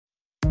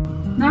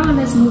Now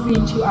let's move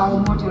into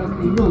our modular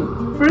clean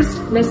room.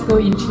 First, let's go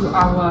into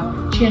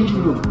our change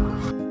room.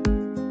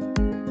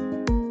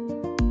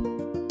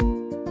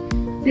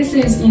 This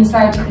is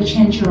inside the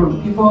change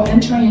room. Before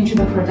entering into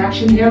the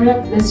production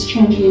area, let's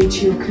change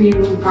into clean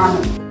room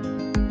garment.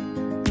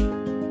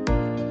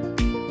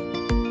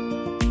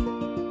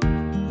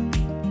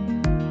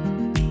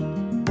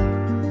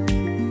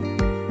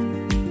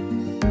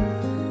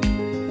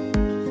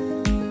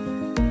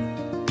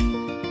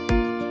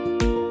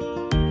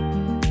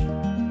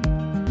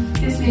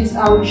 This is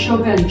our show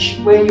bench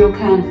where you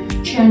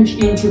can change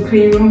into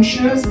clean room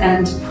shoes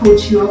and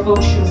put your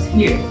old shoes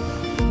here.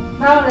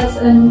 Now let's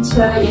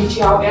enter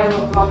into our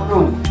airlock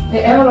room.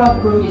 The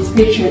airlock room is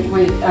featured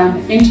with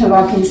an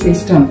interlocking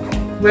system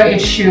where it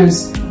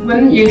shows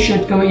when you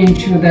should go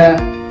into the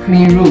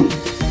clean room.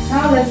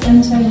 Now let's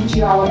enter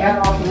into our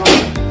airlock room.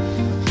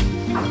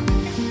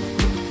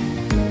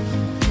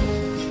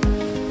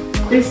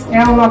 This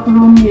airlock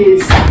room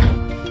is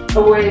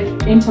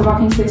with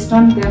interlocking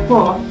system,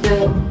 therefore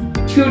the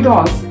two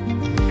doors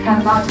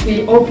cannot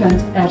be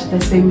opened at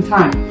the same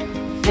time.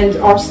 And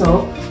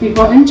also,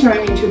 before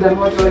entering into the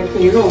modular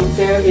clean room,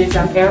 there is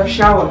an air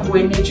shower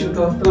we need to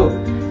go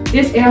through.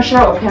 This air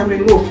shower can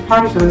remove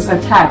particles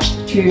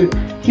attached to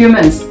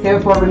humans,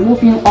 therefore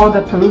removing all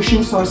the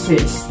pollution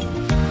sources.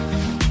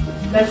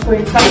 Let's go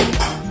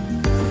inside.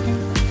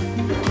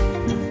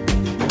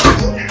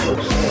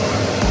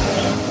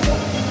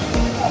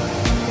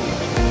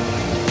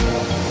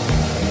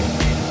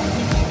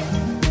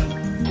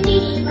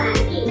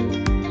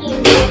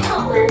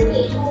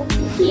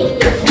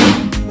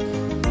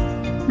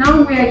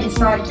 Now we are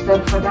inside the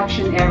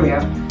production area.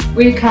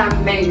 We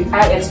can make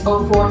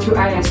ISO 4 to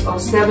ISO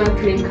 7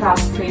 clean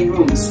class clean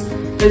rooms.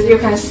 As you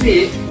can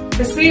see,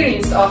 the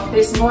ceilings of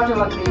this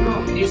modular clean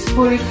room is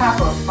fully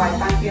covered by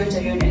fan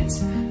filter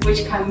units,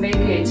 which can make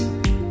it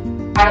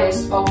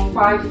ISO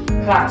 5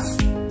 class.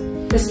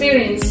 The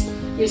ceilings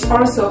is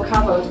also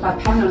covered by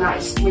panel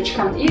lights, which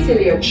can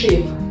easily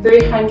achieve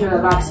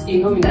 300 lux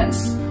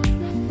illuminance.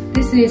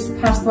 This is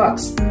pass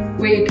box.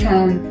 We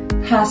can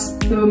pass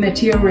through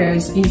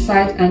materials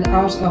inside and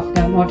out of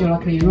the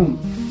modular clean room.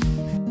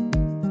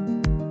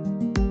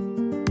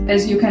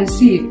 As you can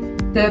see,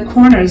 the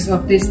corners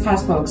of this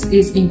pass box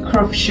is in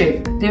curved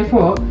shape.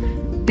 Therefore,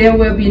 there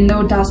will be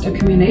no dust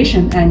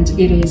accumulation and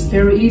it is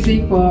very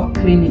easy for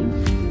cleaning.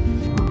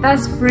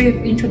 That's a brief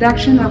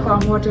introduction of our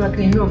modular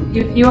clean room.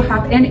 If you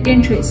have any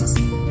interests,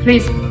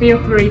 please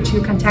feel free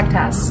to contact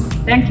us.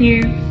 Thank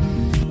you.